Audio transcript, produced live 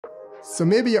So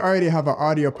maybe you already have an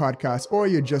audio podcast or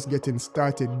you're just getting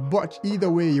started, but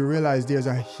either way you realize there's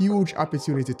a huge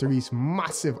opportunity to reach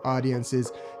massive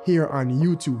audiences here on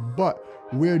YouTube. But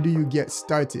where do you get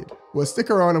started? Well,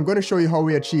 stick around. I'm going to show you how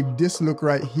we achieve this look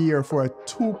right here for a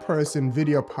 2-person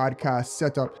video podcast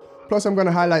setup. Plus, I'm going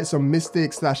to highlight some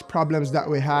mistakes/problems that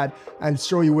we had and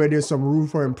show you where there's some room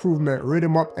for improvement.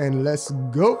 Rhythm up and let's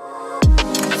go.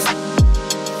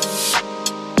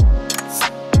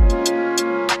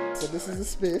 So this is the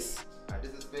space.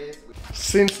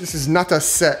 Since this is not a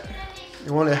set,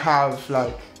 you only have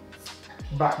like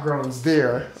backgrounds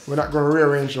there. We're not going to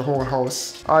rearrange the whole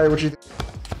house. All right, what you think?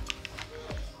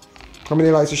 How many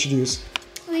lights we should use?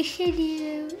 We should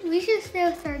stay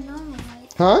with our normal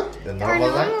lights. Huh? The normal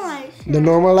lights. The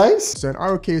normal lights? So in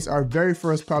our case, our very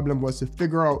first problem was to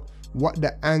figure out what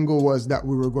the angle was that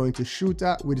we were going to shoot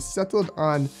at. We settled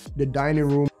on the dining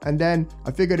room, and then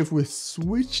I figured if we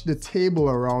switch the table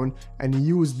around and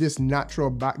use this natural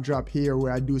backdrop here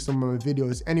where I do some of my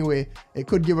videos anyway, it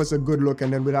could give us a good look,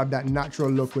 and then we'd have that natural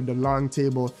look with the long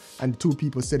table and 2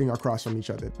 people sitting across from each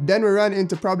other. Then we ran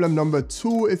into problem number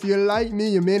 2. If you're like me,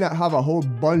 you may not have a whole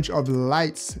bunch of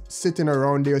lights sitting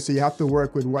around there, so you have to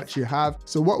work with what you have.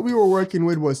 So what we were working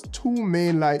with was 2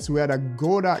 main lights. We had a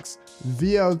Godox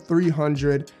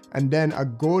VL300 and then a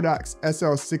Godox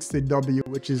SL60W,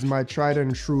 which is my tried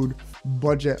and true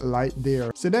budget light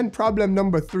there. So then problem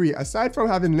number 3, aside from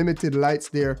having limited lights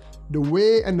there, the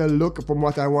way and the look from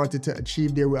what I wanted to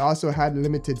achieve there, we also had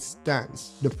limited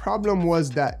stands. The problem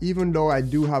was that even though I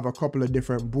do have a couple of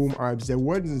different boom arbs, they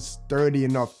weren't sturdy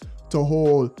enough to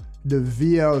hold the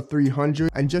VL300,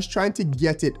 and just trying to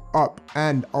get it up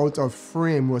and out of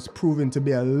frame was proven to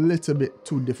be a little bit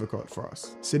too difficult for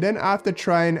us. So then after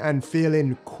trying and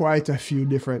failing quite a few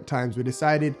different times, we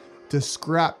decided to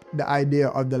scrap the idea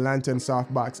of the lantern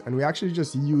softbox, and we actually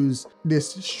just used this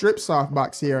strip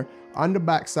softbox here on the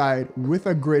back side with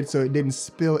a grid so it didn't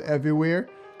spill everywhere.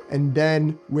 And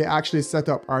then we actually set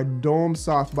up our dome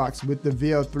softbox with the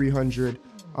VL300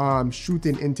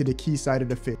 shooting into the key side of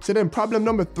the fit. So then problem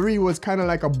number 3 was kind of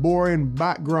like a boring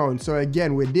background. So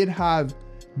again, we did have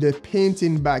the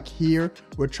painting back here.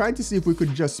 We're trying to see if we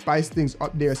could just spice things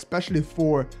up there, especially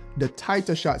for the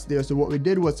tighter shots there. So what we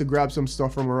did was to grab some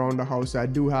stuff from around the house. So I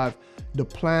do have the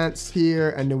plants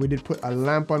here, and then we did put a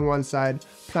lamp on one side,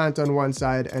 plant on one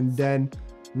side, and then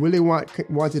really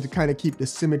wanted to kind of keep the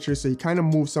symmetry, so you kind of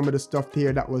moved some of the stuff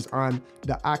here that was on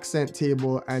the accent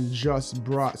table and just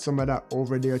brought some of that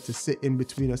over there to sit in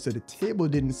between us, so the table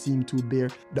didn't seem too bare.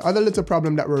 The other little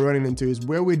problem that we're running into is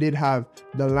where we did have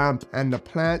the lamp and the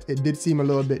plant, it did seem a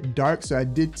little bit dark, so I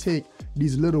did take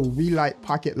these little relight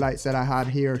pocket lights that I had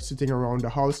here sitting around the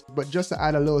house, but just to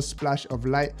add a little splash of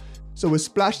light. So we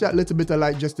splashed that little bit of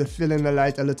light just to fill in the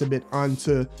light a little bit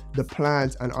onto the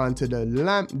plant and onto the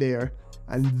lamp there.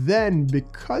 And then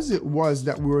because it was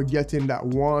that we were getting that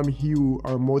warm hue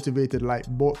or motivated light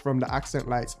both from the accent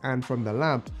lights and from the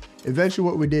lamp, eventually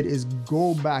what we did is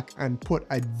go back and put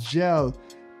a gel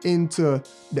into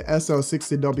the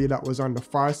SL60W that was on the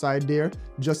far side there,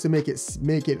 just to make it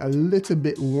a little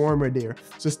bit warmer there.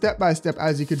 So step by step,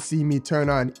 as you could see me turn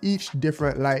on each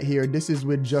different light here. This is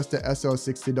with just the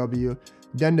SL60W,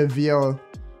 then the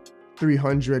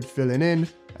VL300 filling in,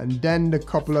 and then the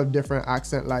couple of different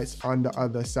accent lights on the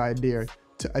other side there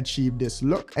to achieve this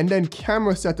look. And then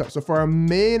camera setup. So for our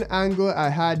main angle, I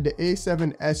had the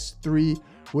A7S III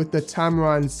with the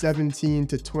Tamron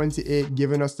 17-28,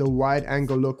 giving us the wide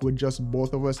angle look with just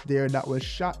both of us there. That was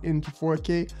shot into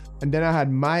 4K. And then I had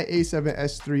my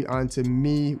A7S III onto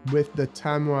me with the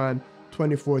Tamron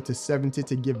 24-70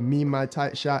 to give me my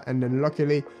tight shot. And then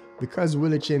luckily, because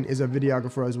Willie Chin is a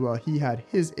videographer as well, he had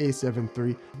his A7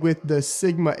 III with the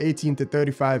Sigma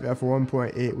 18-35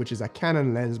 f1.8, which is a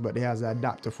Canon lens, but he has an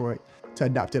adapter for it to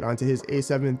adapt it onto his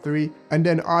A7 III. And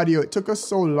then audio, it took us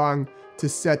so long to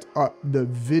set up the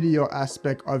video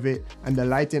aspect of it and the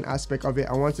lighting aspect of it.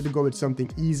 I wanted to go with something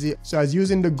easy. So I was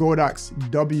using the Godox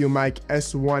W-Mic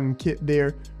S1 kit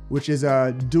there, which is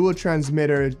a dual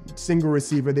transmitter, single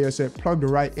receiver there. So it plugged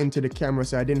right into the camera,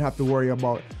 so I didn't have to worry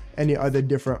about any other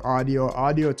different audio.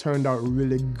 Audio turned out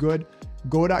really good.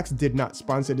 Godox did not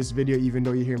sponsor this video, even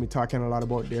though you hear me talking a lot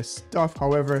about their stuff.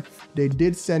 However, they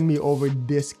did send me over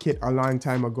this kit a long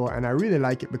time ago, and I really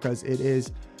like it because it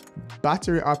is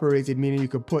battery operated, meaning you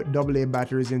could put AA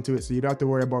batteries into it, so you don't have to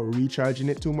worry about recharging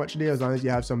it too much there, as long as you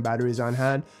have some batteries on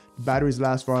hand. The batteries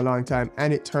last for a long time,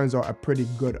 and it turns out a pretty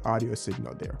good audio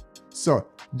signal there. So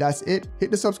that's it.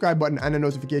 Hit the subscribe button and the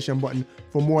notification button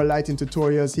for more lighting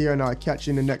tutorials here, and I'll catch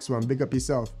you in the next one. Big up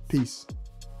yourself. Peace.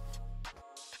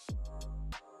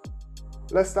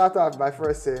 let's start off by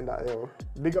first saying that, yo,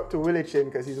 big up to Willie Chin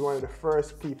because he's one of the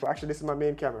first people. Actually, this is my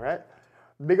main camera, right?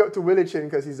 Big up to Willie Chin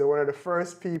because he's one of the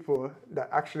first people that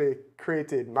actually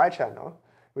created my channel,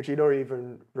 which you don't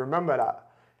even remember that.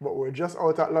 But we're just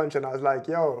out at lunch and I was like,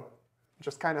 yo,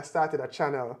 just kind of started a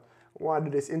channel, want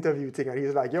to do this interview thing. And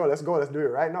he's like, yo, let's go, let's do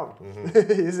it right now.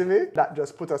 You see me? That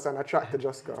just put us on a track to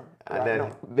just go. And right then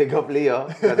now. big up Leo,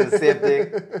 because it's the same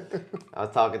thing. I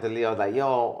was talking to Leo, I was like,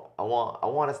 yo, I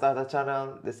want to start a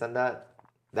channel, this and that.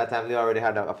 That time Leo already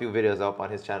had a few videos up on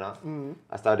his channel.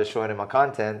 I started showing him my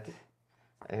content.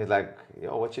 And he's like,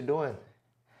 yo, what you doing?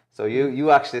 So you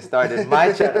actually started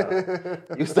my channel.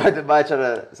 You started my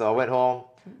channel. So I went home,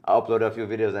 I uploaded a few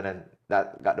videos, and then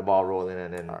that got the ball rolling.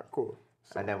 And then, All right, cool.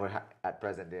 and then we're at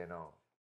present day now.